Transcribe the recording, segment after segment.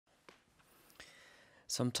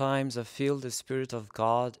Sometimes I feel the Spirit of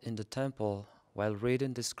God in the temple while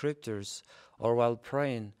reading the scriptures or while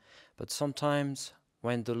praying, but sometimes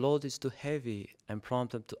when the load is too heavy, I'm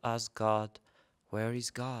prompted to ask God, where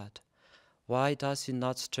is God? Why does He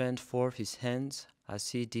not stretch forth His hands as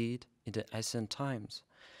He did in the ancient times?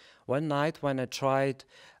 One night when I tried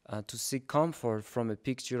to seek comfort from a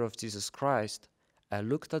picture of Jesus Christ, I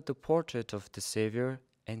looked at the portrait of the Savior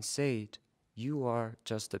and said, "You are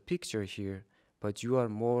just a picture here, but you are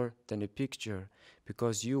more than a picture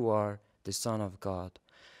because you are the Son of God."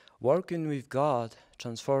 Working with God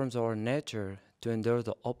transforms our nature to endure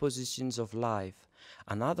the oppositions of life.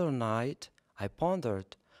 Another night, I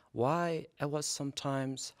pondered why I was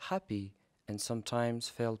sometimes happy and sometimes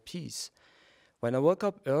felt peace. When I woke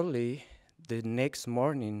up early the next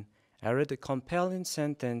morning, I read a compelling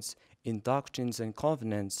sentence in Doctrines and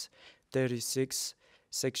Covenants 36,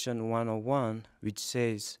 section 101, which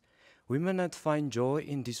says, "We may not find joy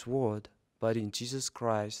in this world, but in Jesus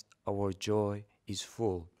Christ our joy is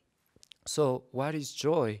full." So, what is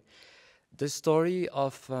joy? The story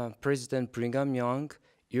of President Brigham Young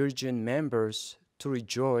urging members to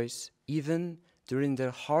rejoice even during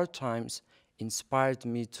their hard times inspired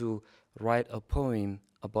me to write a poem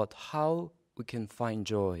about how we can find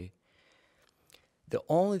joy. The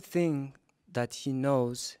only thing that he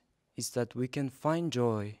knows is that we can find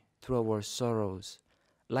joy through our sorrows.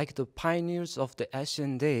 Like the pioneers of the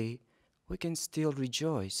ancient day, we can still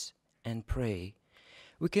rejoice and pray.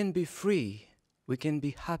 We can be free, we can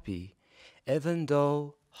be happy, even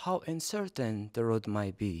though how uncertain the road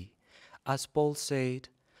might be. As Paul said,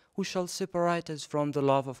 "Who shall separate us from the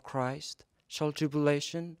love of Christ? Shall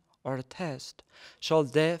tribulation or a test? Shall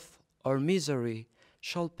death or misery?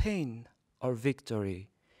 Shall pain or victory?"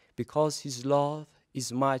 Because His love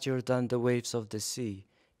is mightier than the waves of the sea,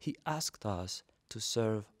 He asked us to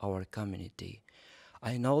serve our community.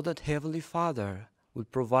 I know that Heavenly Father will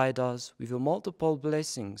provide us with multiple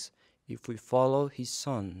blessings if we follow His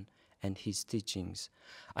Son and His teachings.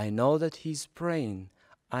 I know that He's praying.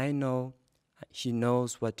 I know He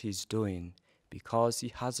knows what He's doing because He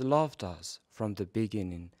has loved us from the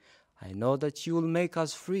beginning. I know that He will make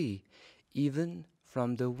us free even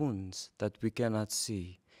from the wounds that we cannot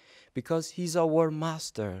see because He's our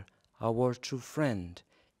Master, our true friend.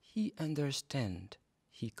 He understands,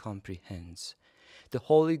 He comprehends. The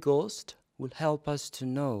Holy Ghost will help us to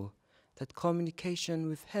know that communication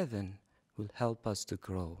with heaven will help us to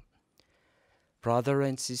grow. Brothers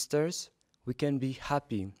and sisters, we can be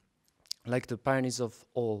happy like the pioneers of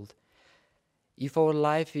old. If our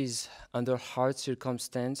life is under hard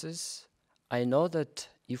circumstances, I know that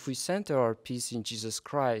if we center our peace in Jesus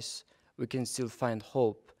Christ, we can still find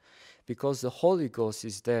hope because the Holy Ghost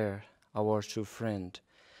is there, our true friend.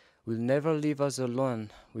 Will never leave us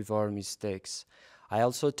alone with our mistakes. I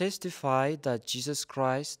also testify that Jesus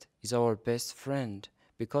Christ is our best friend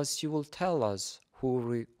because He will tell us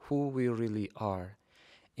who we really are.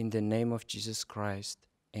 In the name of Jesus Christ,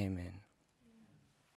 amen.